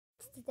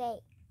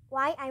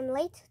Why I'm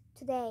late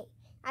today.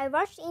 I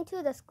rushed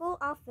into the school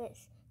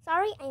office.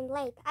 Sorry I'm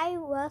late. I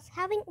was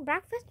having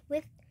breakfast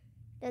with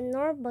the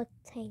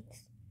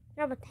Norbertines.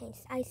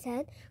 Norbertines, I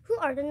said. Who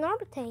are the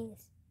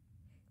Norbertines?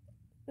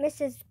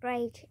 Mrs.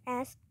 Grage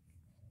asked.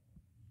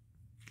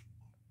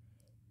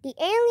 The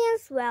alien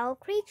swell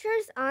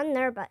creatures on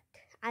Norbert,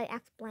 I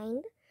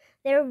explained.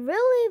 They're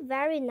really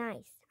very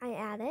nice, I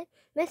added.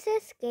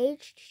 Mrs.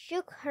 Gage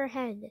shook her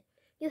head.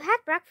 You had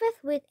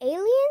breakfast with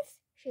aliens?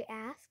 She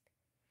asked.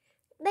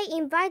 They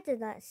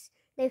invited us.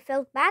 They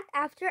felt bad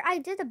after I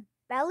did a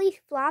belly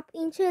flop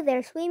into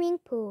their swimming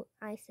pool,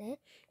 I said.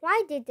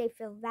 Why did they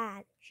feel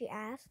bad? She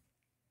asked.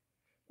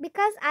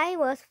 Because I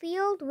was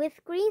filled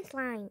with green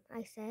slime,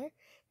 I said.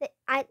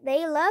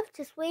 They love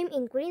to swim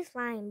in green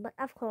slime, but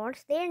of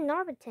course they're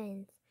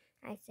Norbertines,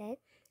 I said.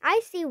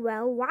 I see.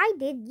 Well, why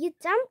did you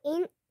jump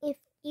in if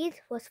it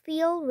was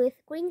filled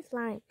with green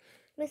slime?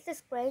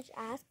 Mrs. Grage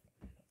asked.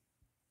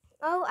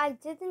 Oh, I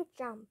didn't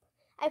jump.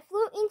 I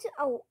flew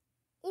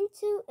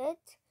into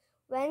it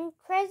when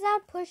Teresa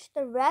pushed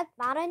the red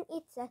button.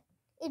 It said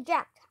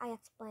eject, I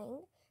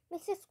explained.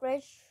 Mrs.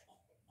 Grage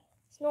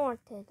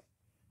snorted.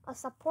 A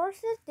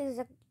supposed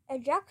the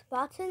eject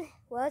button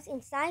was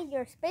inside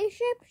your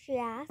spaceship? She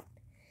asked.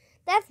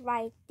 That's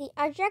right. The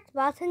eject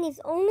button is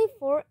only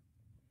for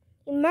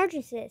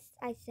emergencies,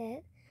 I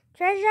said.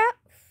 Treasure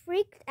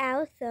freaked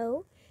out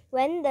though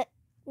when the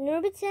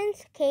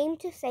Norbertines came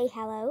to say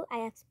hello,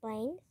 I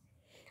explained.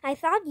 I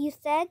thought you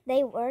said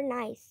they were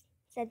nice,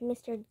 said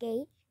Mrs.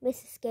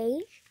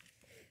 Gage.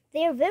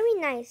 They're very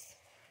nice.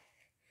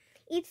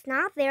 It's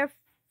not their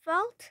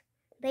fault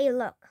they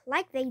look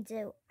like they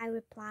do, I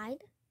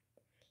replied.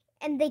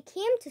 And they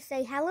came to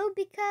say hello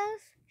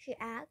because, she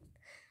asked,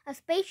 a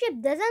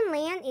spaceship doesn't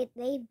land in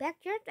their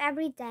backyard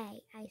every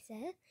day, I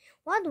said.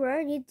 What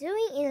were you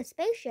doing in a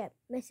spaceship?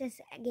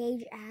 Mrs.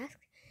 Gage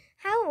asked.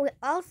 How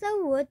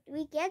also would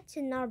we get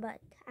to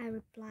Norbert? I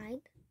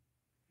replied.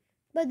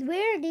 But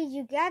where did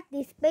you get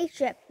this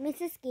spaceship?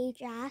 Mrs.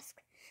 Gage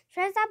asked.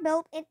 Teresa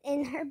built it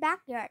in her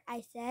backyard,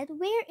 I said.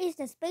 Where is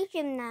the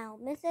spaceship now?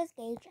 Mrs.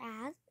 Gage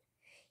asked.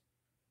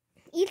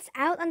 It's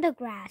out on the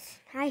grass.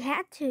 I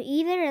had to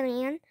either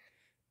land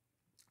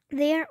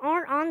there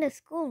or on the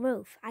school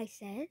roof, I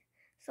said.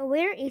 So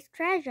where is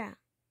Treasure?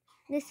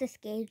 Mrs.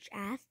 Gage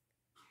asked.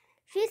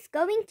 She's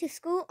going to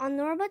school on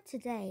Norbert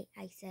today,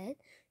 I said.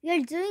 We are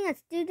doing a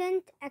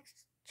student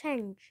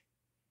exchange,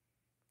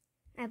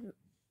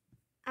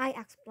 I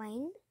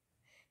explained.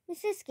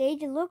 Mrs.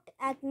 Gage looked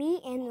at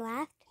me and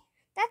laughed.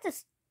 That's the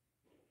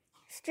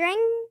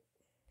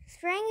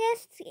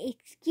strangest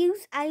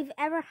excuse I've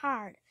ever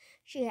heard,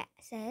 she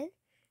said.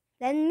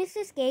 Then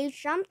Mrs.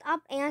 Gage jumped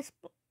up and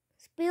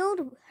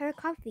spilled her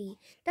coffee.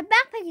 The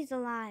backpack is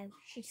alive,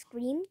 she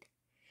screamed.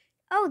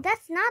 Oh,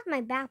 that's not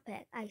my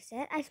backpack, I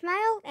said. I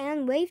smiled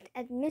and waved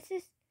at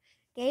Mrs.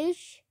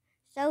 Gage.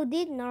 So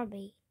did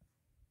Norby.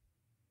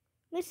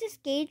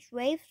 Mrs. Gage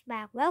waved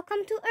back.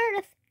 Welcome to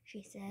Earth,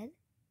 she said.